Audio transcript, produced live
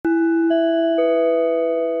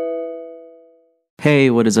Hey,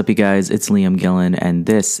 what is up, you guys? It's Liam Gillen, and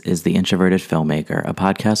this is the Introverted Filmmaker, a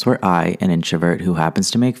podcast where I, an introvert who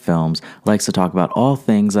happens to make films, likes to talk about all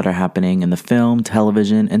things that are happening in the film,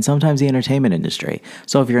 television, and sometimes the entertainment industry.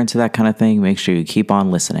 So if you're into that kind of thing, make sure you keep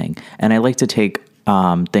on listening. And I like to take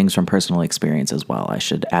things from personal experience as well. I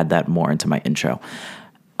should add that more into my intro.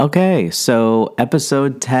 Okay, so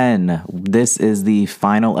episode 10. This is the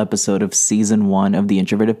final episode of season 1 of The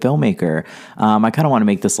Introverted Filmmaker. I kind of want to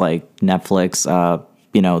make this like Netflix,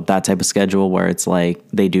 that type of schedule where it's like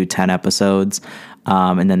they do 10 episodes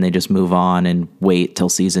and then they just move on and wait till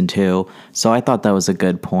season 2. So I thought that was a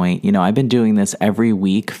good point. I've been doing this every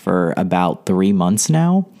week for about 3 months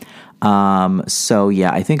now. So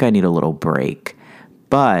yeah, I think I need a little break.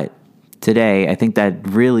 But today, I think that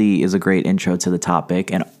really is a great intro to the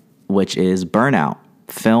topic, and which is burnout,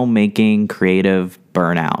 filmmaking, creative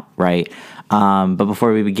burnout, right? But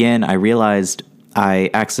before we begin, I realized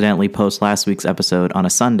I accidentally posted last week's episode on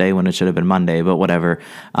a Sunday when it should have been Monday, but whatever.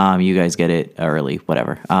 You guys get it early,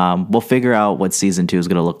 whatever. We'll figure out what season 2 is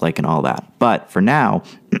going to look like and all that. But for now,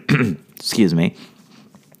 excuse me,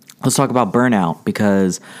 let's talk about burnout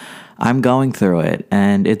because I'm going through it,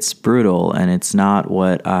 and it's brutal, and it's not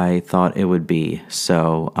what I thought it would be.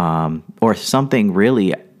 So, or something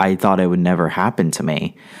really I thought it would never happen to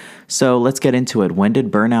me. So let's get into it. When did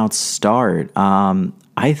burnout start?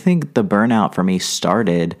 I think the burnout for me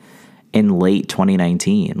started in late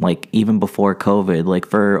 2019, like even before COVID. Like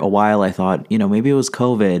for a while I thought, maybe it was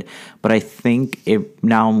COVID, but I think it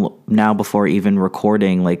now before even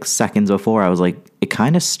recording, like seconds before, I was like, it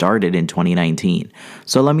kind of started in 2019.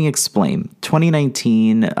 So let me explain.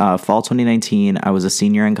 Fall 2019, I was a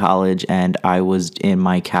senior in college and I was in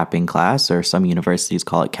my capping class, or some universities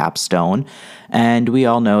call it capstone. And we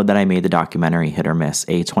all know that I made the documentary Hit or Miss,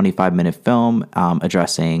 a 25-minute film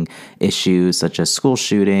addressing issues such as school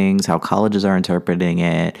shootings, how colleges are interpreting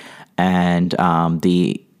it, and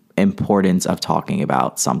the importance of talking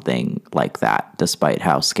about something like that, despite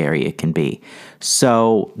how scary it can be.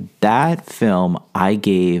 So that film, I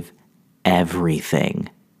gave everything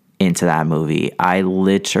into that movie. I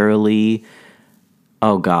literally,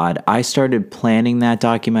 I started planning that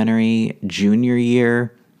documentary junior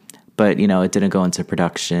year, but it didn't go into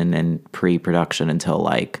production and pre-production until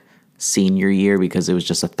like senior year because it was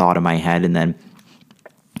just a thought in my head. And then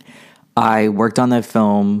I worked on that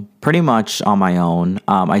film pretty much on my own.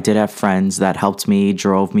 I did have friends that helped me,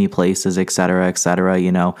 drove me places, et cetera,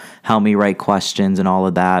 helped me write questions and all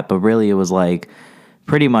of that. But really it was like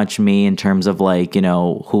pretty much me in terms of like,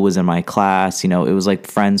 who was in my class. It was like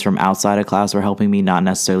friends from outside of class were helping me, not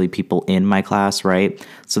necessarily people in my class, right?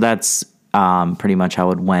 So that's pretty much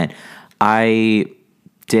how it went. I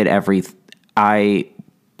did everything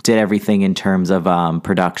in terms of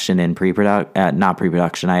production and not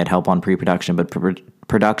pre-production. I had help on pre-production, but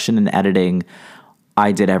production and editing,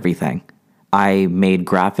 I did everything. I made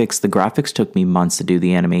graphics. The graphics took me months to do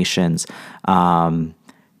the animations.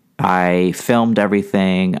 I filmed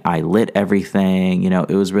everything. I lit everything. It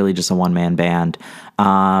was really just a one-man band.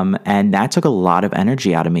 And that took a lot of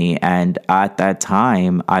energy out of me. And at that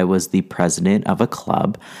time, I was the president of a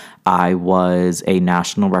club. I was a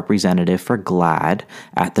national representative for GLAAD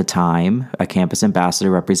at the time, a campus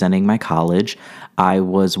ambassador representing my college. I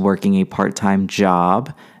was working a part-time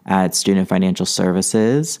job at Student Financial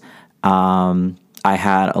Services. I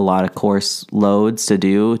had a lot of course loads to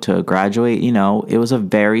do to graduate. It was a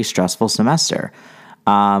very stressful semester.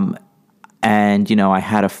 And, I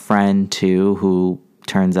had a friend too who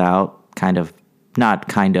turns out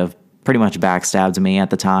pretty much backstabbed me at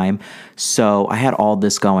the time. So I had all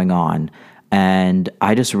this going on and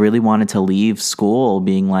I just really wanted to leave school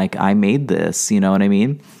being like, I made this, you know what I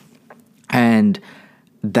mean? And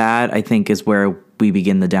that I think is where we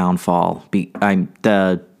begin the downfall. The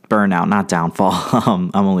burnout, not downfall. I'm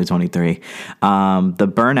only 23. The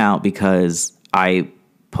burnout because I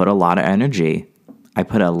put a lot of energy.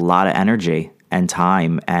 And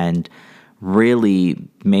time and really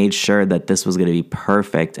made sure that this was going to be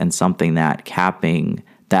perfect and something that capping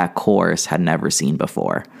that course had never seen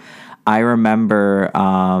before. I remember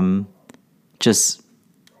I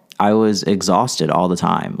was exhausted all the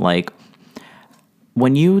time. Like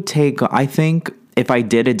I think if I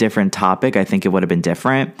did a different topic, I think it would have been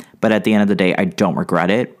different. But at the end of the day, I don't regret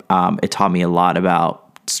it. It taught me a lot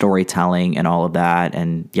about storytelling and all of that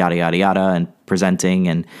and yada, yada, yada, and presenting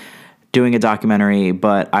and doing a documentary,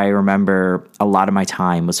 but I remember a lot of my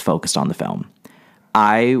time was focused on the film.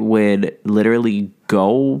 I would literally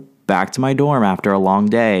go back to my dorm after a long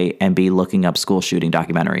day and be looking up school shooting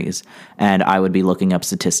documentaries. And I would be looking up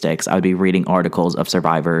statistics. I would be reading articles of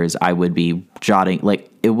survivors. I would be jotting, like,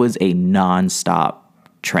 it was a nonstop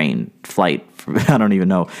train flight. I don't even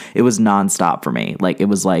know. It was nonstop for me. Like, it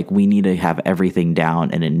was like, we need to have everything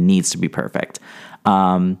down and it needs to be perfect.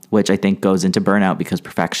 Which I think goes into burnout because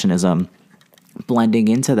perfectionism blending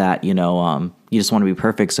into that, you just want to be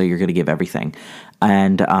perfect. So you're going to give everything.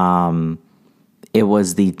 And, it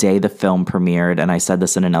was the day the film premiered, and I said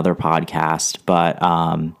this in another podcast, but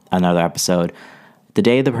another episode. The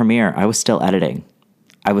day of the premiere, I was still editing.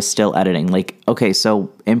 Like, okay,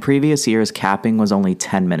 so in previous years, capping was only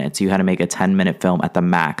 10 minutes. You had to make a 10-minute film at the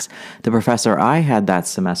max. The professor I had that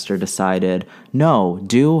semester decided, no,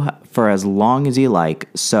 do for as long as you like.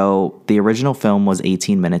 So the original film was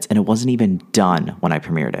 18 minutes, and it wasn't even done when I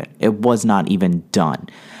premiered it. It was not even done.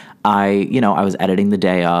 I was editing the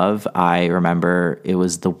day of. I remember it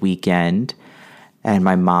was the weekend, and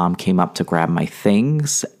my mom came up to grab my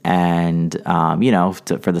things and,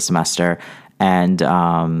 for the semester. And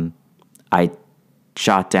I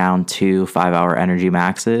shot down 2 5-hour energy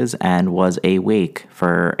maxes and was awake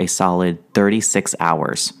for a solid 36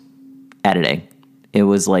 hours editing. It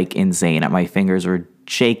was like insane. My fingers were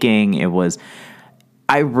shaking.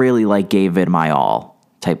 I really gave it my all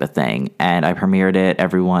type of thing. And I premiered it.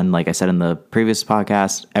 Everyone, like I said in the previous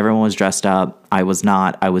podcast, everyone was dressed up. I was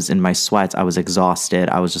not. I was in my sweats. I was exhausted.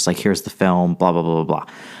 I was just like, here's the film, blah, blah, blah, blah,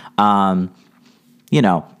 blah.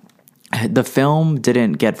 The film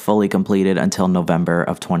didn't get fully completed until November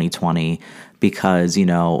of 2020 because,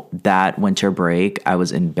 that winter break, I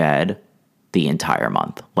was in bed the entire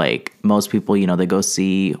month. Like most people, they go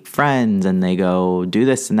see friends and they go do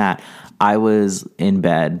this and that. I was in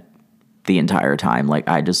bed the entire time. Like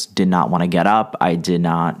I just did not want to get up. I did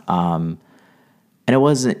not, and it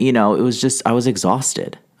wasn't, it was just, I was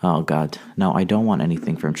exhausted. Oh God. No, I don't want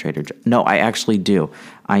anything from Trader Joe's. No, I actually do.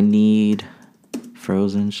 I need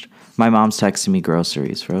frozen. My mom's texting me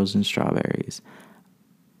groceries, frozen strawberries.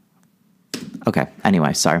 Okay.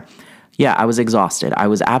 Anyway, sorry. Yeah, I was exhausted. I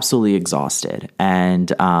was absolutely exhausted.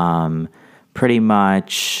 And, pretty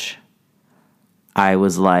much I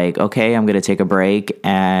was like, okay, I'm going to take a break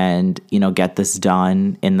and, get this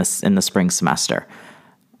done in the spring semester.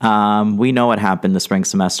 We know what happened the spring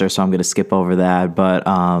semester, so I'm going to skip over that. But,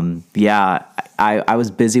 yeah, I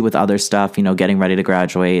was busy with other stuff, getting ready to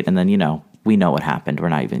graduate. And then, we know what happened. We're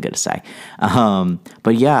not even going to say.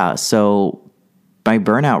 But yeah, so my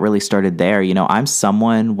burnout really started there. I'm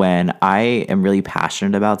someone, when I am really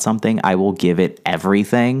passionate about something, I will give it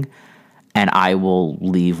everything. And I will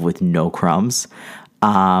leave with no crumbs.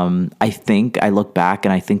 I think I look back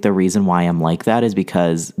and I think the reason why I'm like that is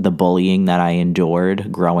because the bullying that I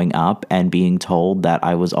endured growing up and being told that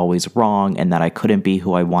I was always wrong and that I couldn't be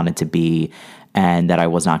who I wanted to be and that I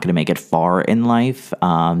was not going to make it far in life.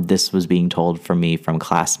 This was being told from me from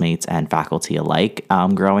classmates and faculty alike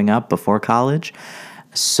growing up before college.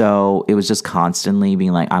 So it was just constantly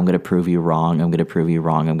being like, I'm going to prove you wrong. I'm going to prove you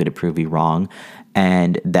wrong. I'm going to prove you wrong.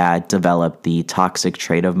 And that developed the toxic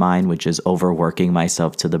trait of mine, which is overworking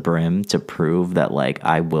myself to the brim to prove that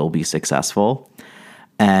I will be successful.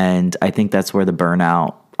 And I think that's where the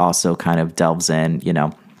burnout also kind of delves in,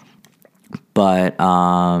 But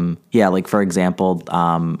yeah, for example,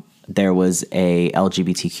 there was a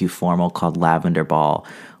LGBTQ formal called Lavender Ball,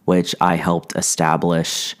 which I helped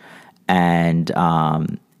establish. And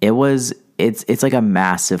it's like a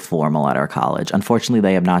massive formal at our college. Unfortunately,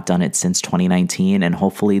 they have not done it since 2019, and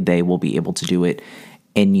hopefully they will be able to do it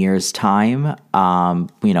in years' time,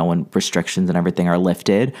 when restrictions and everything are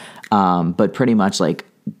lifted. But pretty much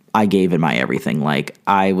I gave it my everything.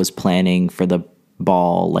 I was planning for the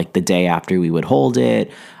ball the day after we would hold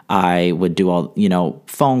it. I would do all,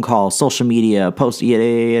 phone calls, social media, post, yada,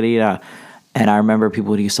 yada, yada. And I remember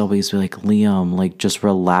people used to always be like, Liam, just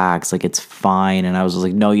relax, it's fine. And I was just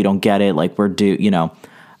like, no, you don't get it. We're due,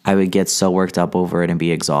 I would get so worked up over it and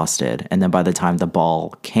be exhausted. And then by the time the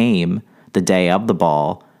ball came, the day of the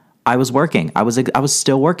ball, I was working. I was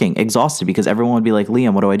still working, exhausted, because everyone would be like,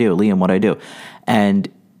 Liam, what do I do? Liam, what do I do? And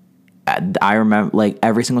I remember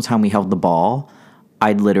every single time we held the ball,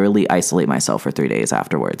 I'd literally isolate myself for 3 days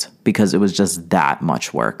afterwards because it was just that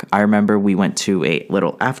much work. I remember we went to a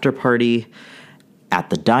little after party at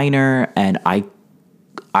the diner, and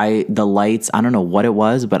the lights, I don't know what it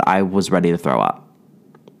was, but I was ready to throw up.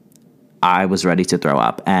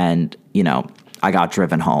 And, I got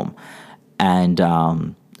driven home. And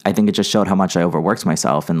I think it just showed how much I overworked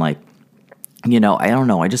myself. And I don't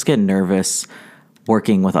know, I just get nervous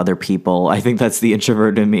working with other people. I think that's the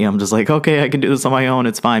introvert in me. I'm just like, okay, I can do this on my own.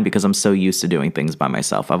 It's fine because I'm so used to doing things by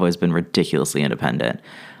myself. I've always been ridiculously independent.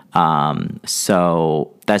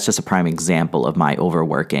 So that's just a prime example of my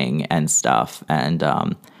overworking and stuff.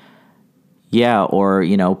 And, yeah, or,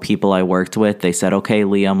 people I worked with, they said, okay,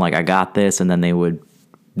 Liam, like I got this. And then they would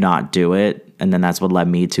not do it. And then that's what led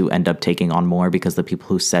me to end up taking on more because the people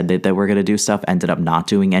who said that they were going to do stuff ended up not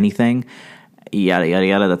doing anything. Yada, yada,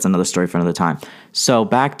 yada. That's another story for another time. So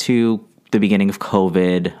back to the beginning of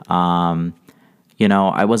COVID,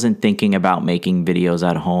 I wasn't thinking about making videos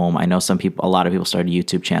at home. I know a lot of people started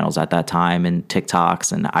YouTube channels at that time and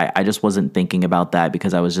TikToks. And I just wasn't thinking about that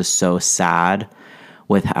because I was just so sad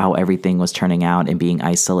with how everything was turning out and being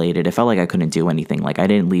isolated. It felt like I couldn't do anything. Like I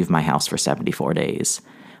didn't leave my house for 74 days,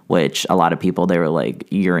 which a lot of people, they were like,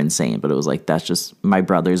 you're insane. But it was like, that's just, my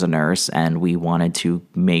brother's a nurse and we wanted to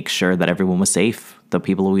make sure that everyone was safe, the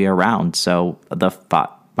people we were around. So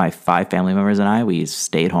my 5 family members and I, we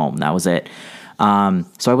stayed home. That was it. So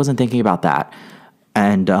I wasn't thinking about that.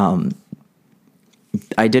 And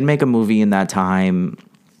I did make a movie in that time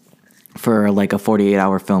for like a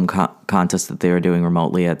 48-hour film contest that they were doing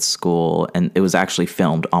remotely at school. And it was actually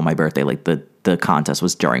filmed on my birthday. Like the contest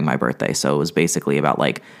was during my birthday. So it was basically about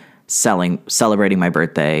like celebrating my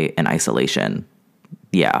birthday in isolation.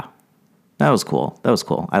 Yeah, that was cool.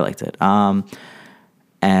 I liked it.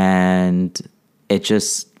 And it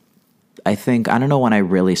just, I don't know when I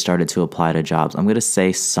really started to apply to jobs. I'm going to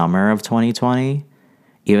say summer of 2020,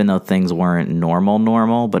 even though things weren't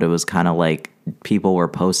normal, but it was kind of like people were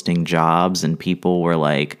posting jobs and people were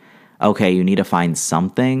like, okay, you need to find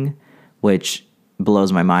something, which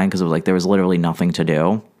blows my mind because it was like there was literally nothing to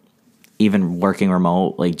do. Even working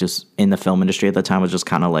remote, like just in the film industry at the time was just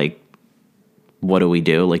kind of like, what do we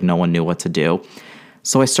do? Like no one knew what to do.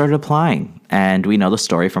 So I started applying, and we know the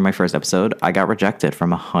story from my first episode. I got rejected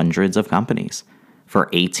from hundreds of companies for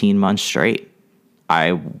 18 months straight.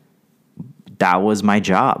 That was my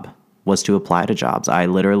job, was to apply to jobs. I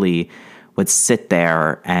literally would sit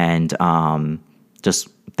there and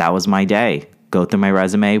that was my day. Go through my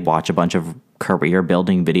resume, watch a bunch of career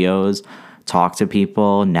building videos, talk to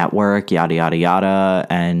people, network, yada, yada, yada,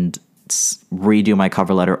 and redo my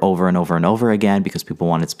cover letter over and over and over again because people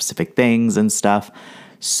wanted specific things and stuff.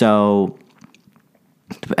 So,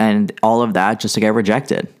 and all of that just to get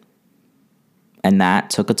rejected. And that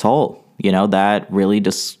took a toll. That really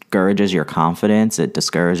discourages your confidence. It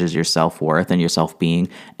discourages your self-worth and your self-being.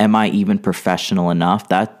 Am I even professional enough?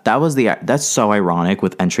 That's so ironic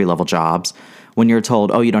with entry-level jobs when you're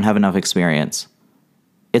told, oh, you don't have enough experience.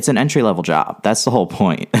 It's an entry-level job. That's the whole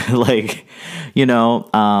point. It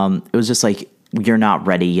was just like, you're not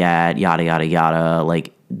ready yet, yada, yada, yada.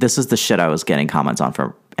 Like, this is the shit I was getting comments on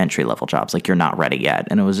for entry-level jobs. Like, you're not ready yet.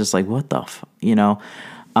 And it was just like, what the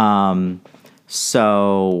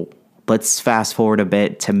So let's fast forward a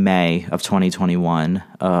bit to May of 2021.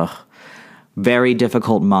 Very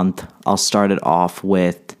difficult month. I'll start it off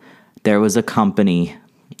with, there was a company,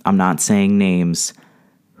 I'm not saying names,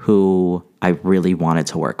 who I really wanted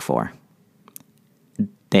to work for.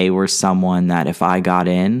 They were someone that if I got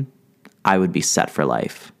in, I would be set for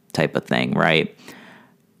life type of thing, right?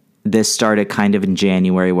 This started kind of in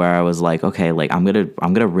January where I was like, okay, like I'm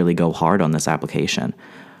gonna really go hard on this application.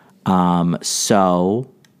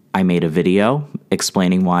 So I made a video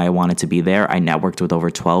explaining why I wanted to be there. I networked with over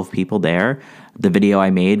 12 people there. The video I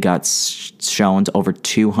made got shown to over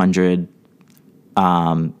 200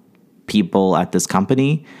 people at this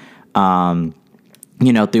company, through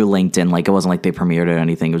LinkedIn. Like, it wasn't like they premiered it or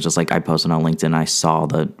anything. It was just like I posted on LinkedIn. I saw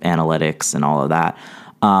the analytics and all of that.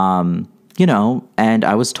 And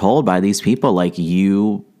I was told by these people, like,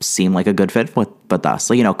 you seem like a good fit with us.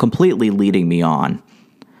 So, completely leading me on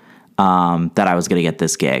that I was going to get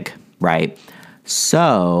this gig, right?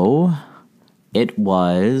 So it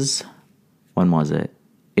was, when was it?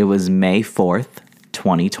 It was May 4th,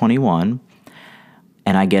 2021.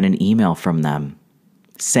 And I get an email from them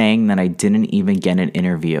saying that I didn't even get an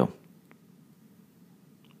interview.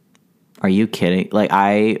 Are you kidding? Like,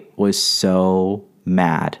 I was so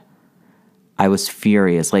mad. I was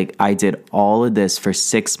furious. Like, I did all of this for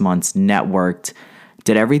 6 months, networked,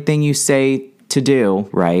 did everything you say to do,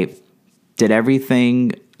 right? Did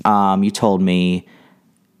everything you told me.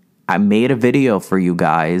 I made a video for you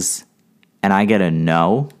guys, and I get a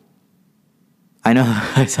no. I know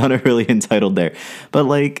I sounded really entitled there, but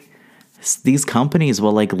like, these companies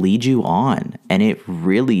will like lead you on, and it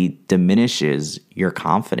really diminishes your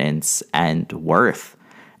confidence and worth.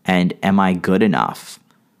 And am I good enough?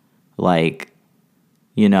 Like,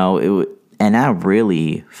 and that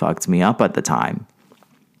really fucked me up at the time.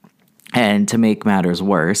 And to make matters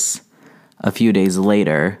worse, a few days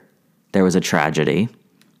later, there was a tragedy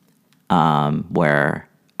where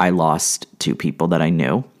I lost 2 people that I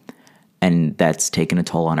knew, and that's taken a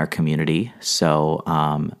toll on our community. So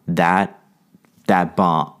that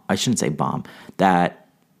bomb, I shouldn't say bomb, that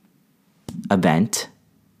event,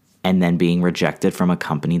 and then being rejected from a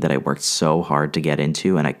company that I worked so hard to get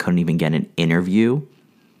into, and I couldn't even get an interview,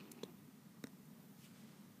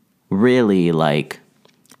 really, like,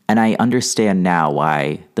 and I understand now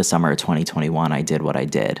why the summer of 2021 I did what I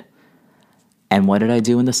did. And what did I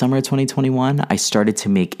do in the summer of 2021? I started to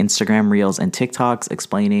make Instagram reels and TikToks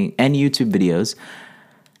explaining, and YouTube videos,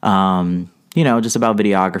 just about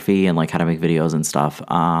videography and like how to make videos and stuff.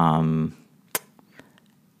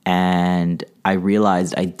 And I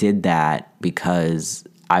realized I did that because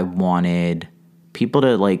I wanted people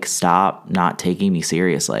to like stop not taking me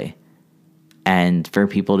seriously. And for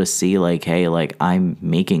people to see like, hey, like I'm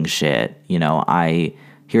making shit,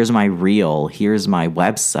 here's my reel, here's my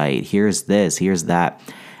website, here's this, here's that.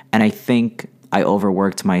 And I think I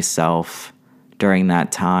overworked myself during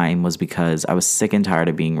that time was because I was sick and tired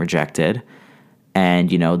of being rejected. And,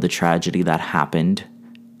 the tragedy that happened,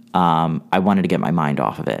 I wanted to get my mind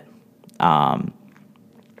off of it. And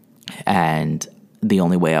the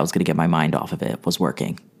only way I was going to get my mind off of it was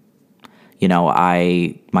working.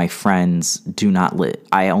 My friends do not live,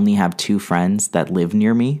 I only have 2 friends that live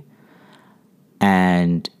near me,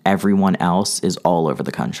 and everyone else is all over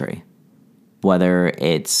the country. Whether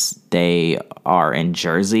it's they are in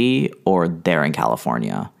Jersey or they're in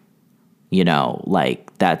California.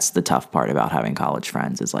 Like that's the tough part about having college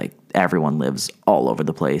friends is like everyone lives all over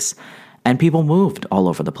the place, and people moved all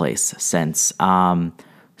over the place since.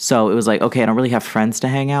 So it was like, okay, I don't really have friends to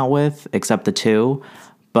hang out with except the 2.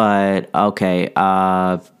 But okay,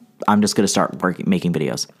 I'm just going to start making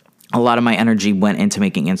videos. A lot of my energy went into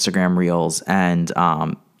making Instagram reels and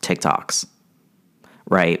TikToks,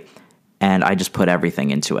 right? And I just put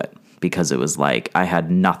everything into it because it was like I had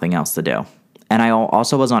nothing else to do. And I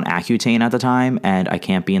also was on Accutane at the time, and I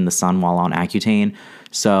can't be in the sun while on Accutane.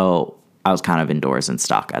 So I was kind of indoors and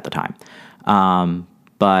stuck at the time.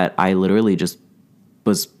 But I literally just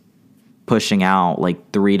was pushing out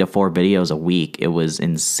like 3 to 4 videos a week. It was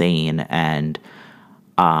insane. And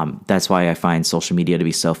that's why I find social media to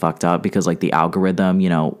be so fucked up, because like the algorithm,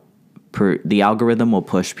 the algorithm will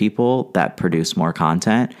push people that produce more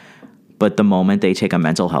content. But the moment they take a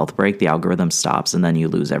mental health break, the algorithm stops and then you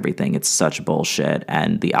lose everything. It's such bullshit.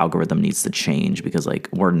 And the algorithm needs to change because like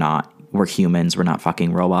we're humans, we're not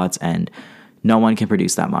fucking robots, and no one can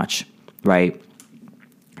produce that much. Right.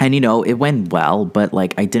 And, it went well, but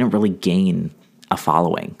like I didn't really gain a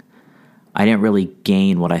following. I didn't really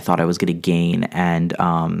gain what I thought I was going to gain. And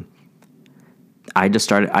I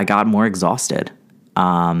got more exhausted.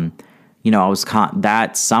 That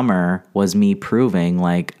summer was me proving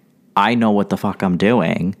like, I know what the fuck I'm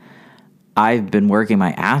doing. I've been working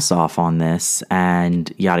my ass off on this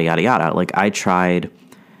and yada, yada, yada. Like I tried,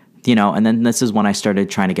 and then this is when I started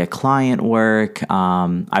trying to get client work.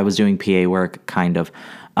 I was doing PA work kind of.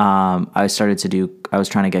 I was trying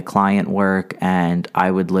to get client work, and I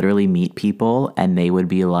would literally meet people and they would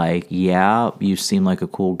be like, yeah, you seem like a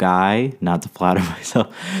cool guy, not to flatter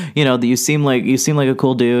myself, you seem like a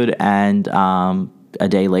cool dude. And, a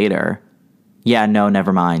day later, yeah, no,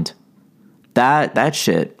 never mind. That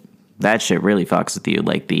shit really fucks with you.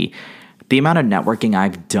 Like the amount of networking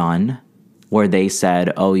I've done where they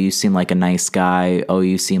said, oh, you seem like a nice guy. Oh,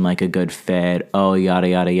 you seem like a good fit. Oh, yada,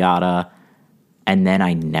 yada, yada. And then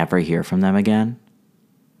I never hear from them again.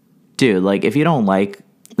 Dude, like if you don't like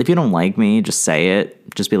me, just say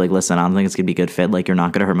it. Just be like, listen, I don't think it's gonna be a good fit. Like you're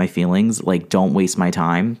not gonna hurt my feelings. Like don't waste my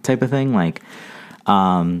time type of thing. Like,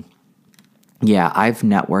 yeah, I've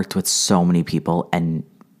networked with so many people, and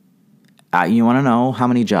you want to know how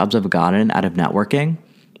many jobs I've gotten out of networking?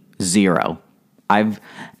 0.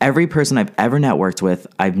 Every person I've ever networked with,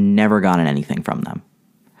 I've never gotten anything from them.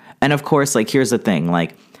 And of course, like here's the thing,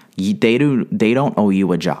 like they don't owe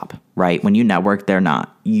you a job, right? When you network, they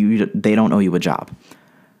don't owe you a job.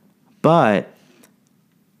 But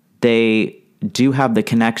they do have the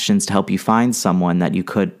connections to help you find someone that you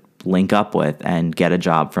could link up with and get a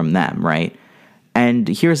job from them, right? And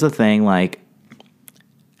here's the thing, like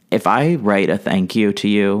if I write a thank you to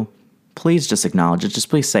you, please just acknowledge it. Just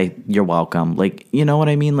please say you're welcome. Like, you know what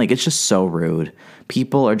I mean? Like, it's just so rude.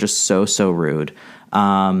 People are just so rude.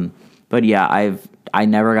 But yeah, I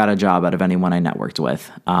never got a job out of anyone I networked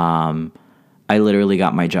with. I literally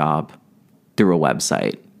got my job through a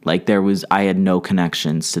website. Like I had no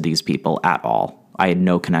connections to these people at all. I had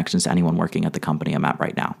no connections to anyone working at the company I'm at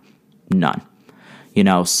right now. None.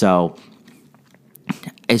 So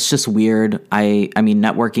it's just weird. I mean,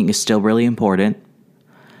 networking is still really important,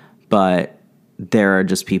 but there are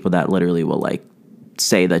just people that literally will like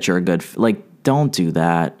say that you're a good, like, don't do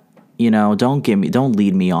that. Don't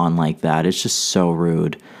lead me on like that. It's just so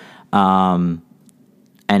rude, and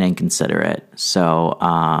inconsiderate. So,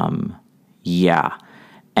 yeah.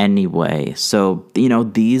 Anyway, so,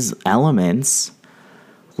 these elements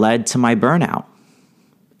led to my burnout.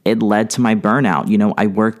 It led to my burnout. I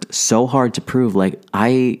worked so hard to prove like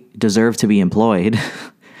I deserve to be employed.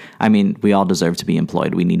 I mean, we all deserve to be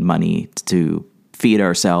employed. We need money to feed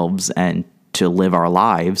ourselves and to live our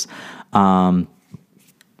lives.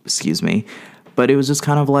 Excuse me. But it was just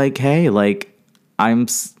kind of like, hey, like I'm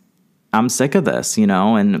sick of this,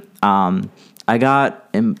 and I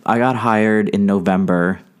got hired in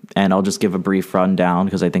November, and I'll just give a brief rundown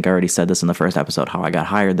because I think I already said this in the first episode how I got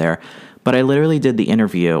hired there. But I literally did the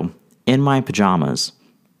interview in my pajamas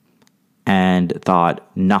and thought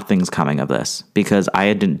nothing's coming of this because I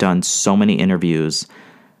had done so many interviews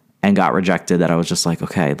and got rejected that I was just like,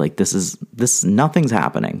 okay, like this nothing's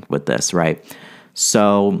happening with this, right?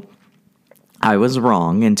 So I was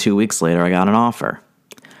wrong, and 2 weeks later I got an offer.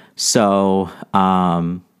 So,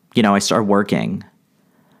 I start working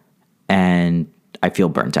and I feel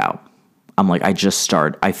burnt out. I'm like, I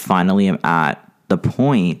finally am at a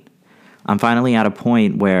point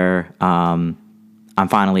where I'm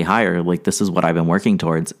finally hired. Like, this is what I've been working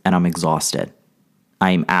towards, and I'm exhausted.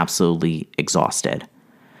 I'm absolutely exhausted.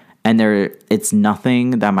 And it's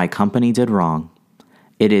nothing that my company did wrong.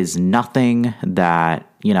 It is nothing that,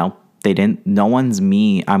 no one's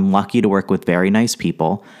me. I'm lucky to work with very nice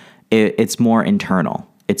people. It's more internal.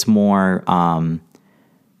 It's more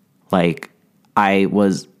like I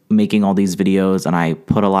was making all these videos and I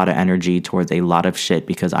put a lot of energy towards a lot of shit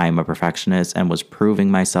because I am a perfectionist and was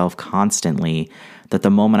proving myself constantly that the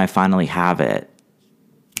moment I finally have it,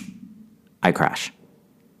 I crash,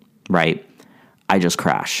 right? I just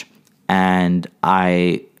crash. And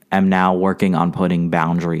I am now working on putting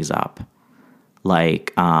boundaries up.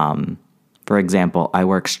 Like, for example, I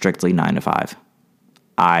work strictly 9 to 5.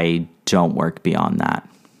 I don't work beyond that.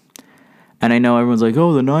 And I know everyone's like,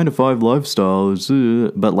 oh, the 9 to 5 lifestyle is,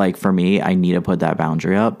 but like for me, I need to put that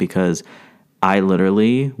boundary up because I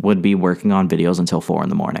literally would be working on videos until 4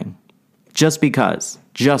 a.m. Just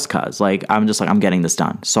cause like, I'm getting this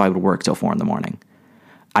done. So I would work till 4 a.m.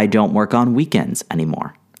 I don't work on weekends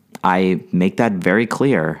anymore. I make that very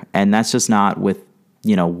clear. And that's just not with,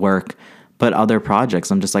 work, but other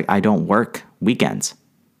projects. I'm just like, I don't work weekends.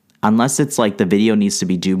 Unless it's like the video needs to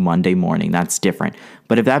be due Monday morning, that's different.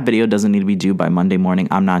 But if that video doesn't need to be due by Monday morning,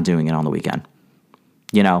 I'm not doing it on the weekend.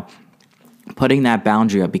 Putting that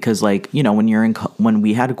boundary up because like, when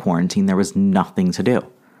we had quarantine, there was nothing to do.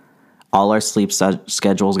 All our sleep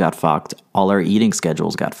schedules got fucked. All our eating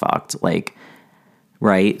schedules got fucked. Like,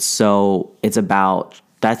 right? So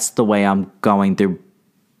that's the way I'm going through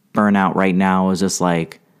burnout right now is just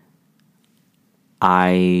like,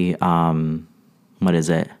 what is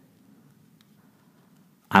it?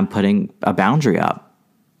 I'm putting a boundary up.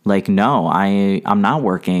 Like, no, I'm not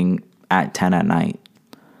working at 10 at night.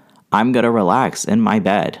 I'm going to relax in my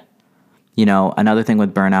bed. Another thing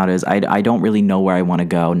with burnout is I don't really know where I want to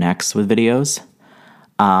go next with videos.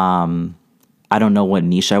 I don't know what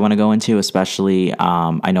niche I want to go into, especially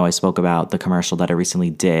I know I spoke about the commercial that I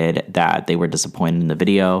recently did that they were disappointed in the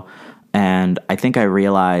video. And I think I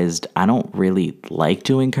realized I don't really like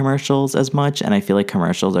doing commercials as much. And I feel like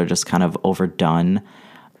commercials are just kind of overdone.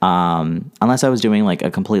 Unless I was doing like a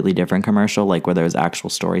completely different commercial, like where there was actual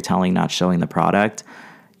storytelling, not showing the product.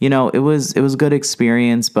 It was a good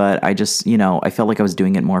experience, but I just, I felt like I was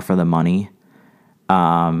doing it more for the money.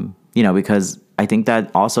 Because I think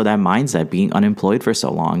that also that mindset, being unemployed for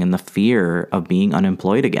so long and the fear of being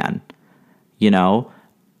unemployed again,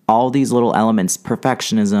 all these little elements,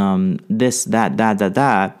 perfectionism, this,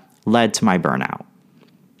 that led to my burnout.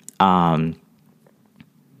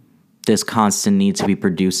 This constant need to be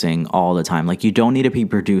producing all the time. Like, you don't need to be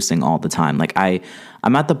producing all the time. Like,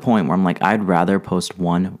 I'm at the point where I'm like, I'd rather post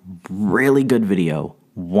one really good video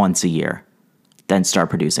once a year than start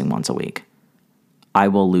producing once a week. I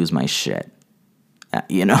will lose my shit, but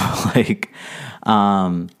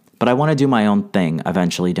I want to do my own thing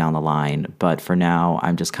eventually down the line. But for now,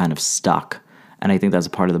 I'm just kind of stuck. And I think that's a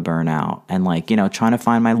part of the burnout and trying to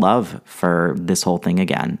find my love for this whole thing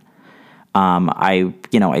again. I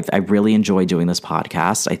really enjoy doing this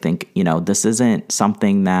podcast. I think, this isn't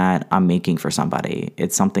something that I'm making for somebody.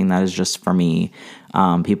 It's something that is just for me.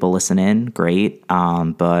 People listen in, great.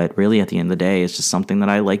 But really at the end of the day, it's just something that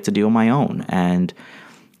I like to do on my own. And,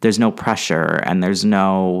 there's no pressure, and there's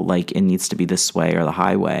no like it needs to be this way or the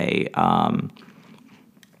highway.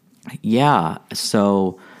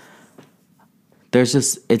 So there's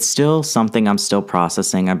just, it's still something I'm still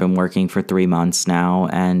processing. I've been working for 3 months now,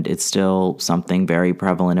 and it's still something very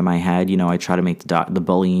prevalent in my head. You know, I try to make the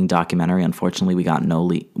bullying documentary. Unfortunately, we got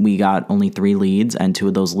we got only 3 leads, and 2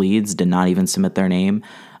 of those leads did not even submit their name.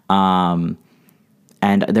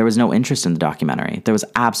 And there was no interest in the documentary. There was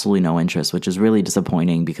absolutely no interest, which is really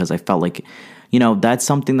disappointing, because I felt like, you know, that's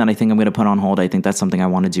something that I think I'm going to put on hold. I think that's something I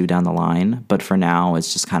want to do down the line. But for now,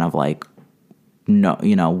 it's just kind of like, no,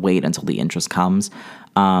 you know, wait until the interest comes.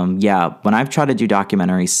 When I've tried to do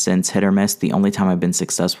documentaries since Hit or Miss, the only time I've been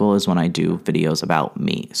successful is when I do videos about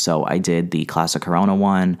me. So I did the Classic Corona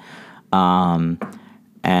one.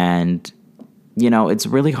 And you know, it's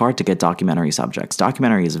really hard to get documentary subjects.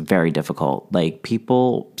 Documentary is very difficult. Like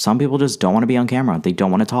some people just don't want to be on camera. They don't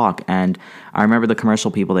want to talk. And I remember the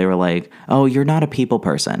commercial people, they were like, oh, you're not a people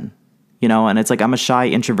person, you know? And it's like, I'm a shy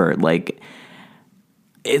introvert. Like,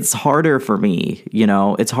 it's harder for me, you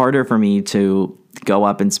know, it's harder for me to go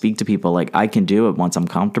up and speak to people. Like, I can do it once I'm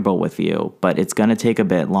comfortable with you, but it's going to take a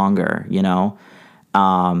bit longer, you know?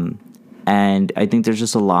 And I think there's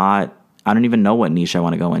just a lot. I don't even know what niche I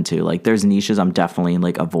want to go into. Like, there's niches I'm definitely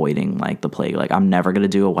like avoiding like the plague. Like, I'm never going to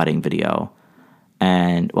do a wedding video.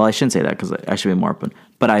 And well, I shouldn't say that, because I should be more open,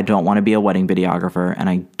 but I don't want to be a wedding videographer, and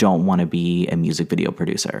I don't want to be a music video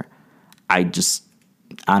producer. I don't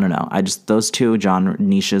know. Those 2 genre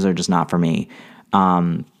niches are just not for me.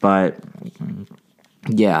 But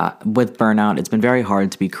yeah, with Burnout, it's been very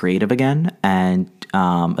hard to be creative again. And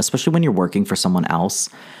especially when you're working for someone else,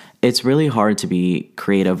 it's really hard to be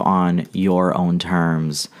creative on your own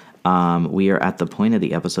terms. We are at the point of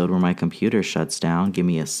the episode where my computer shuts down. Give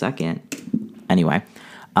me a second. Anyway,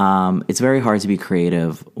 it's very hard to be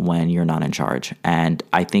creative when you're not in charge. And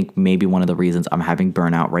I think maybe one of the reasons I'm having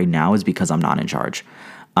burnout right now is because I'm not in charge.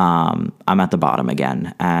 I'm at the bottom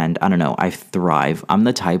again. And I don't know, I thrive. I'm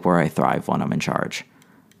the type where I thrive when I'm in charge.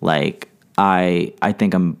 Like, I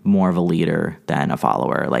think I'm more of a leader than a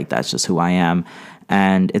follower. Like, that's just who I am.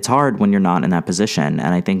 And it's hard when you're not in that position.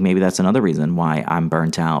 And I think maybe that's another reason why I'm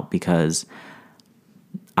burnt out, because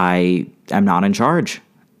I am not in charge.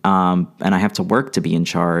 And I have to work to be in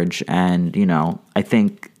charge. And, you know, I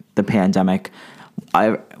think the pandemic,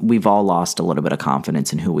 we've all lost a little bit of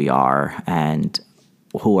confidence in who we are and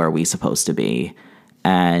who are we supposed to be.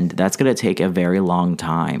 And that's going to take a very long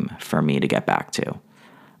time for me to get back to.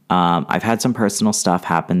 I've had some personal stuff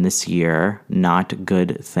happen this year, not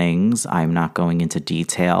good things. I'm not going into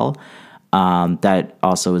detail. That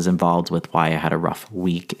also is involved with why I had a rough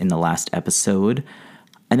week in the last episode.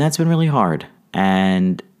 And that's been really hard.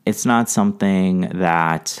 And it's not something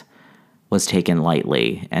that was taken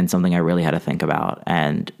lightly, and something I really had to think about.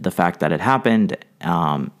 And the fact that it happened,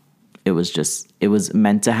 it was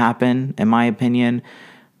meant to happen, in my opinion.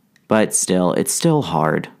 But still, it's still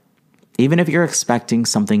hard. Even if you're expecting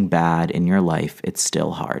something bad in your life, it's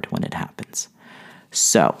still hard when it happens.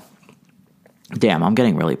 So, damn, I'm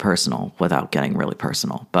getting really personal without getting really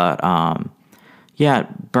personal. But, yeah,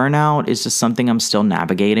 burnout is just something I'm still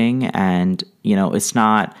navigating. And, you know, it's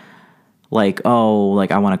not like, oh,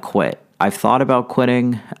 like I want to quit. I've thought about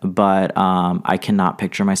quitting, but I cannot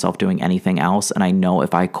picture myself doing anything else. And I know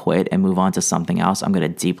if I quit and move on to something else, I'm going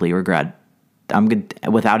to deeply regret.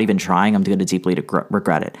 Without even trying, I'm going to deeply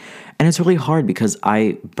regret it. And it's really hard because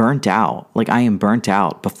I burnt out. Like, I am burnt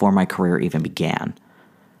out before my career even began.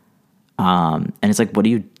 And it's like, what do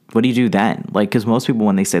you do then? Like, because most people,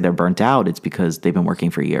 when they say they're burnt out, it's because they've been working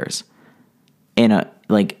for years in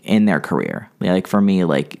their career. Like, for me,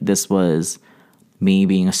 like, this was me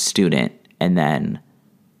being a student, and then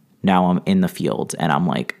now I'm in the field and I'm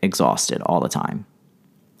like exhausted all the time.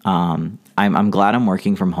 I'm glad I'm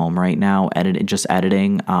working from home right now,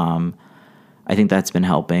 editing. I think that's been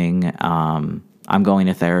helping. I'm going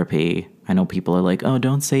to therapy. I know people are like, oh,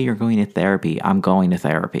 don't say you're going to therapy. I'm going to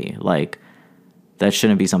therapy. Like, that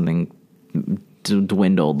shouldn't be something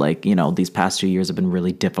dwindled. Like, you know, these past 2 years have been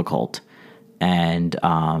really difficult. And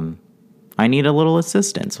I need a little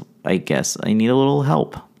assistance, I guess. I need a little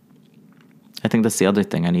help. I think that's the other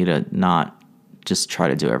thing. I need to not just try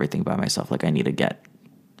to do everything by myself. Like, I need to get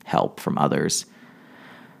help from others,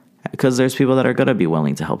 because there's people that are going to be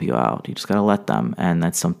willing to help you out. You just got to let them. And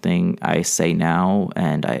that's something I say now,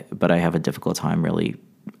 but I have a difficult time really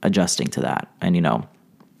adjusting to that. And, you know,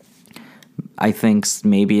 I think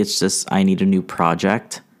maybe it's just I need a new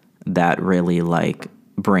project that really like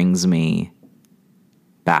brings me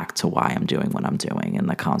back to why I'm doing what I'm doing, and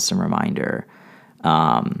the constant reminder,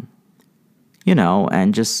 you know,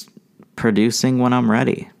 and just producing when I'm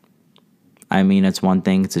ready. I mean, it's one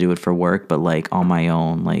thing to do it for work, but like on my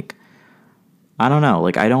own, like, I don't know.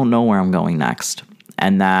 Like, I don't know where I'm going next.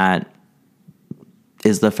 And that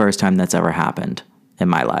is the first time that's ever happened in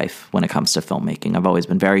my life when it comes to filmmaking. I've always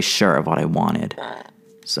been very sure of what I wanted.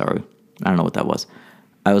 Sorry, I don't know what that was.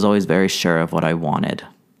 I was always very sure of what I wanted.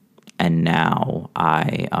 And now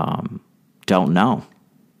I don't know.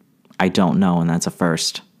 I don't know, and that's a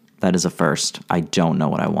first. That is a first. I don't know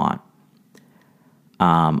what I want.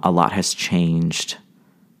 A lot has changed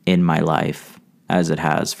in my life, as it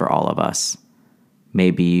has for all of us.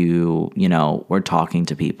 Maybe you were talking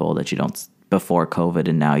to people that you don't, before COVID,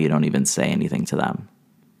 and now you don't even say anything to them.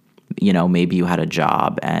 Maybe you had a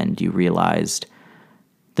job and you realized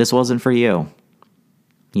this wasn't for you.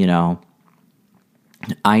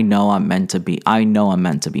 I know I'm meant to be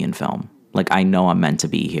in film. Like, I know I'm meant to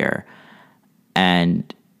be here.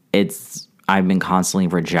 And I've been constantly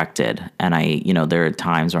rejected. And there are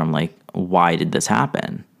times where I'm like, why did this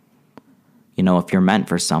happen? If you're meant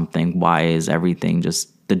for something, why is everything just,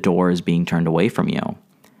 the door is being turned away from you?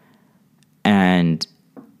 And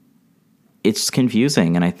it's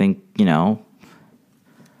confusing. And I think,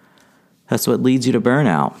 that's what leads you to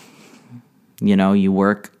burnout. You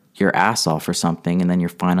work your ass off for something and then you're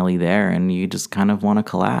finally there and you just kind of want to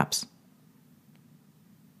collapse.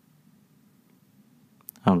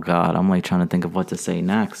 Oh God, I'm like trying to think of what to say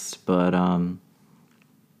next. But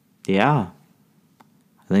yeah,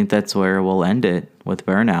 I think that's where we'll end it with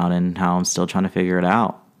burnout and how I'm still trying to figure it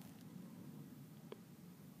out.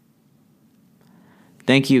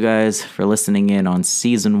 Thank you guys for listening in on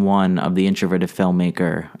season 1 of the Introverted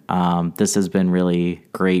Filmmaker. This has been really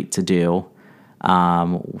great to do.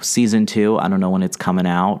 Season 2, I don't know when it's coming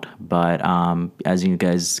out, but as you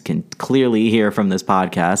guys can clearly hear from this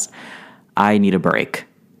podcast, I need a break.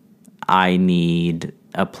 I need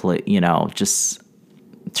just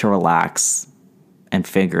to relax and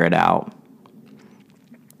figure it out.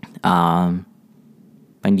 And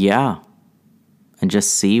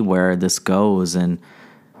just see where this goes and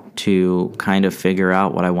to kind of figure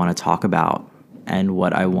out what I want to talk about and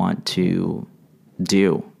what I want to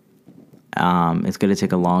do. It's going to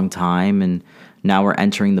take a long time, and now we're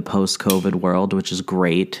entering the post-COVID world, which is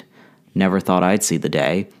great. Never thought I'd see the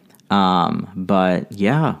day. But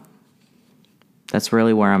yeah, that's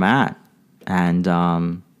really where I'm at.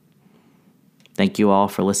 And thank you all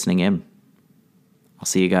for listening in. I'll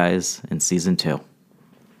see you guys in season 2.